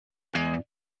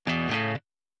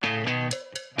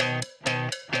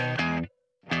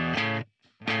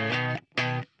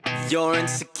You're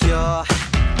insecure,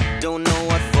 don't know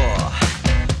what for.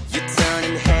 You're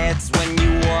turning heads when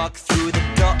you walk through the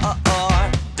door.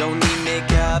 Don't need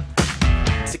makeup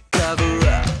to cover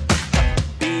up.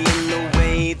 Being the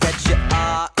way that you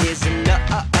are is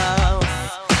enough.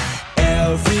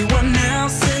 Everyone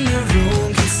else in the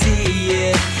room can see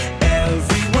it.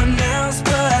 Everyone else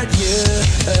but you.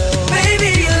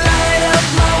 Baby, you light up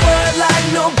my world like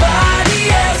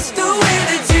nobody else. The way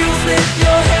that you flip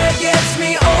your hair gets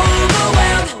me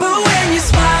overwhelmed. But when you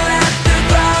smile at the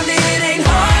ground, it ain't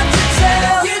hard to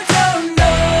tell. You don't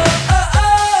know,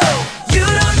 you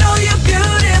don't know you're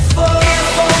beautiful.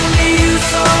 If only you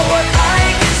saw what I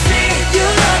can see,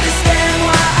 you'll understand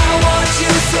why I want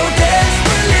you so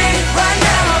desperately. Right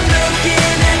now I'm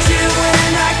looking at you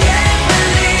and I can't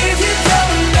believe you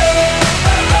don't know,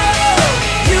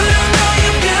 you don't know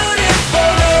you're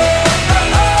beautiful.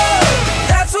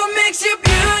 That's what makes you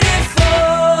beautiful.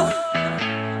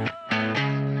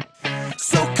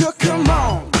 So come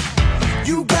on,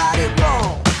 you got it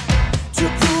wrong. To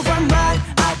prove I'm right,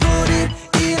 I put it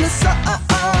in a song.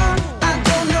 I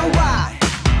don't know why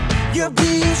you're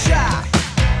being shy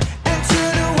and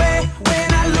turn away when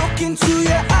I look into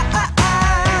your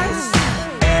eyes.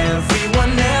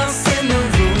 Everyone else in the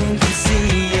room can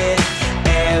see it.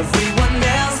 Everyone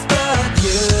else but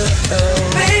you.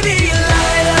 Baby, you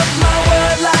light up my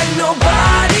world like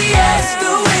nobody else.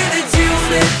 The way that you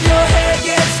flip your hair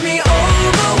gets me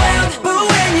overwhelmed. But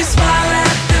when you smile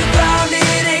at the ground,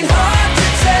 it ain't hard to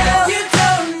tell. You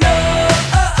don't know,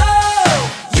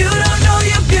 you don't know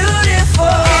you're beautiful.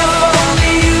 If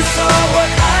only you saw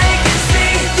what I can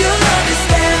see, you'll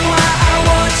understand why I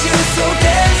want you so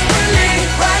desperately.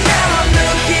 Right now I'm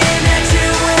looking at you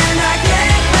and I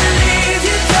can't believe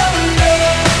you don't know,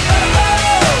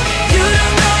 you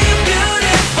don't know you're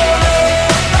beautiful.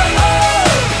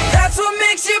 That's what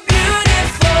makes you beautiful.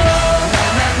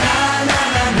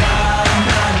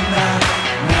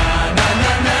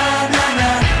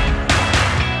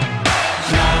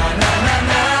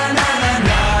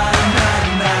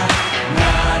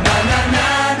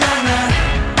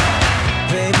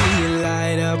 Baby, you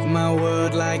light up my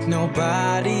world like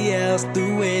nobody else.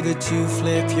 The way that you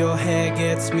flip your hair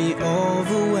gets me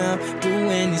overwhelmed. But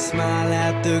when you smile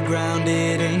at the ground,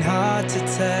 it ain't hard to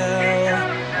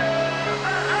tell.